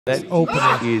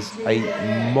That is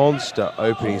a monster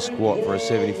opening squat for a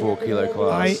 74-kilo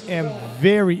class. I am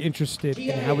very interested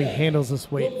in how he handles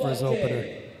this weight for his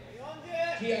opener.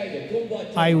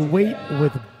 I wait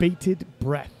with bated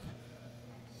breath.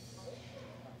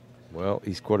 Well,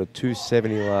 he squatted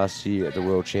 270 last year at the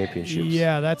World Championships.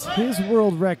 Yeah, that's his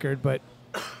world record, but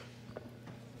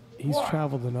he's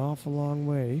traveled an awful long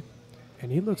way,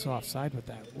 and he looks offside with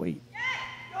that weight.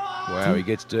 Wow, he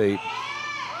gets deep.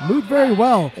 Moved very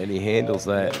well. And he handles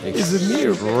that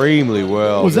extremely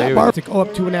well. Was that bar to go up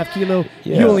 2.5 kilo?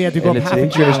 Yeah. You only had to go up half a kilo.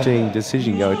 It's an interesting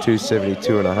decision going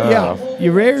 272.5. Yeah,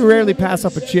 you very rarely pass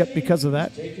up a chip because of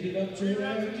that.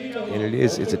 And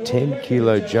it's a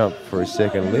 10-kilo jump for a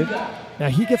second lift. Now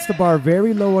he gets the bar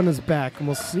very low on his back, and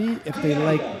we'll see if they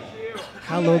like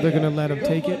how low they're going to let him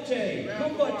take it.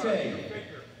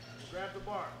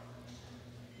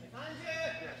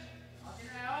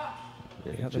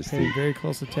 Yeah, they're paying very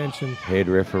close attention. Head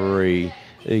referee,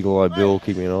 Eagle Eye Bill,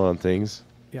 keeping an eye on things.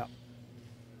 Yeah.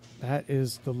 That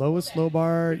is the lowest low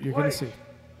bar you're going to see.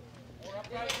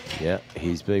 Yeah,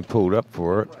 he's being pulled up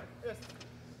for it.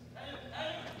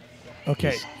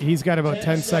 Okay, he's got about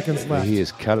 10 seconds left. He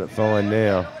has cut it fine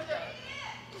now.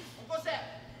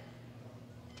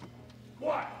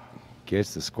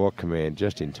 Gets the squat command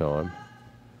just in time.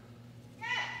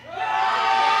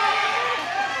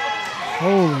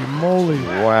 Holy moly.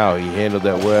 Wow, he handled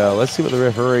that well. Let's see what the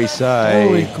referees say.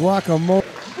 Holy guacamole.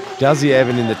 Does he have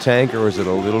it in the tank, or is it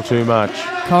a little too much?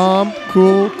 Calm,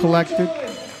 cool, collected.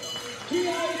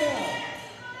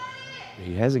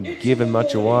 He hasn't given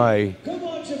much away.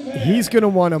 He's going to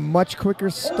want a much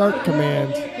quicker start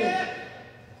command.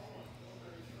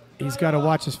 He's got to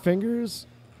watch his fingers.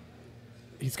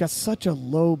 He's got such a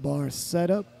low bar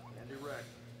setup.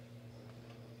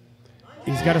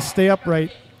 He's got to stay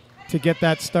upright to get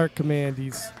that start command.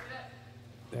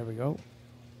 There we go.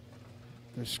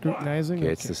 They're scrutinizing.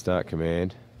 Gets the start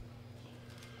command.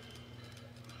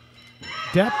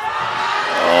 Depth.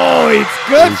 Oh, it's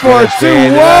good for it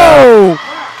too. Whoa!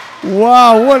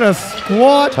 Wow, what a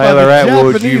squat. Taylor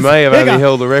Atwood, you may have only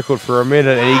held the record for a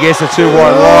minute, and he gets the 2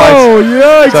 white lights. Oh,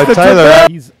 yikes. So Taylor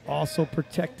He's also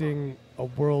protecting a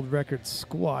world record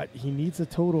squat. He needs a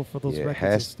total for those records.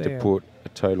 Has to put a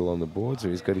total on the board, so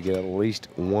he's got to get at least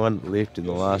one lift in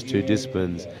the last 2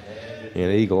 disciplines.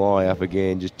 And Eagle Eye up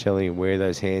again, just telling him where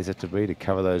those hands have to be to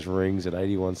cover those rings at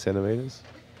 81 centimeters.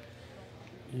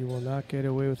 You will not get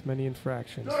away with many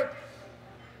infractions.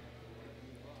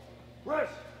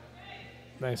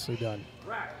 Nicely done.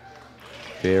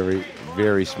 Very,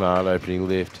 very smart opening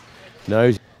lift.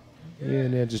 Knows. Yeah,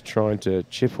 now just trying to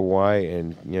chip away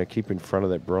and keep in front of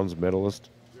that bronze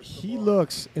medalist. He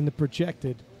looks in the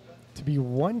projected to be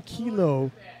 1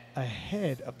 kilo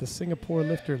ahead of the Singapore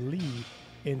lifter Lee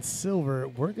in silver.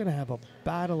 We're going to have a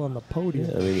battle on the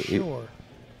podium, sure.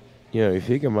 If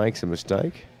Higa makes a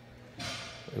mistake,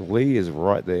 Lee is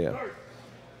right there.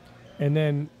 And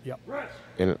then,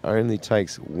 and it only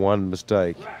takes one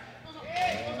mistake,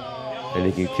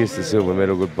 and he can kiss the silver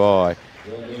medal goodbye.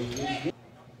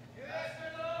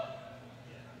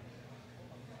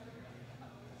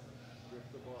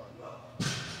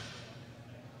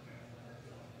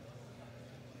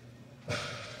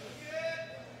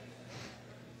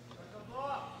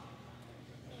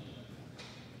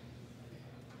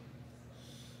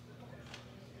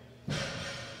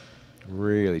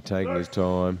 Really taking his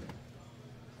time.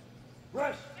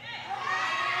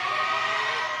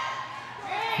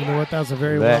 You know what? That was a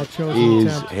very well chosen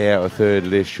attempt. That is how a third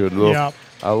lift should look. Yep.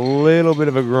 A little bit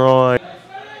of a grind.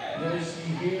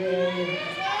 Yoshihiro.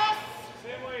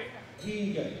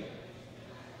 Higa.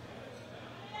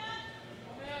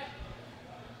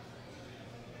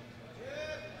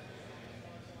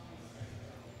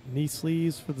 Knee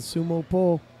sleeves for the sumo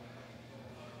pull.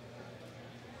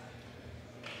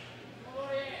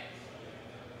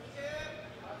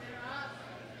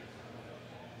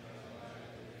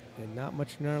 And not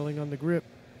much gnarling on the grip.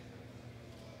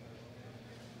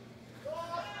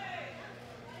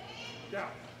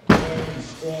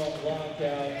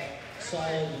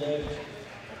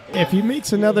 If he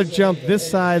makes another jump this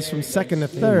size from second to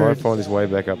third, he might find his way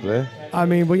back up there. I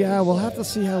mean, well, yeah, we'll have to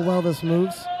see how well this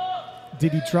moves.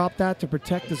 Did he drop that to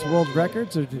protect his world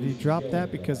records, or did he drop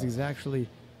that because he's actually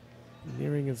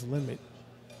nearing his limit?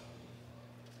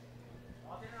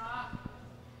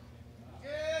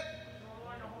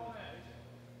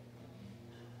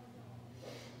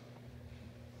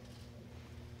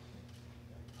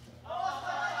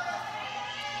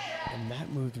 And that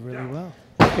moved really well.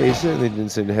 Yeah, he certainly didn't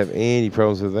seem to have any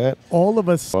problems with that. All of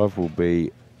us. 5 will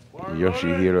be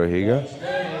Yoshihiro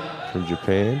Higa from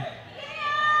Japan.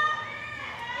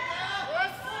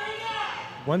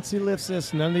 Once he lifts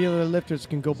this, none of the other lifters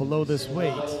can go below this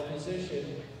weight. So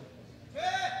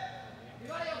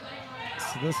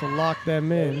this will lock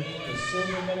them in. The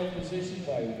silver medal position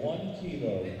by 1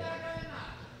 kilo.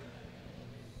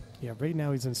 Yeah, right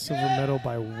now he's in silver medal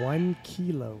by 1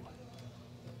 kilo.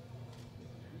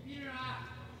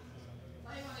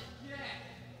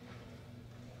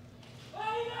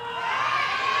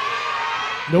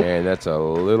 Nope. And that's a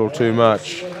little too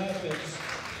much. What happens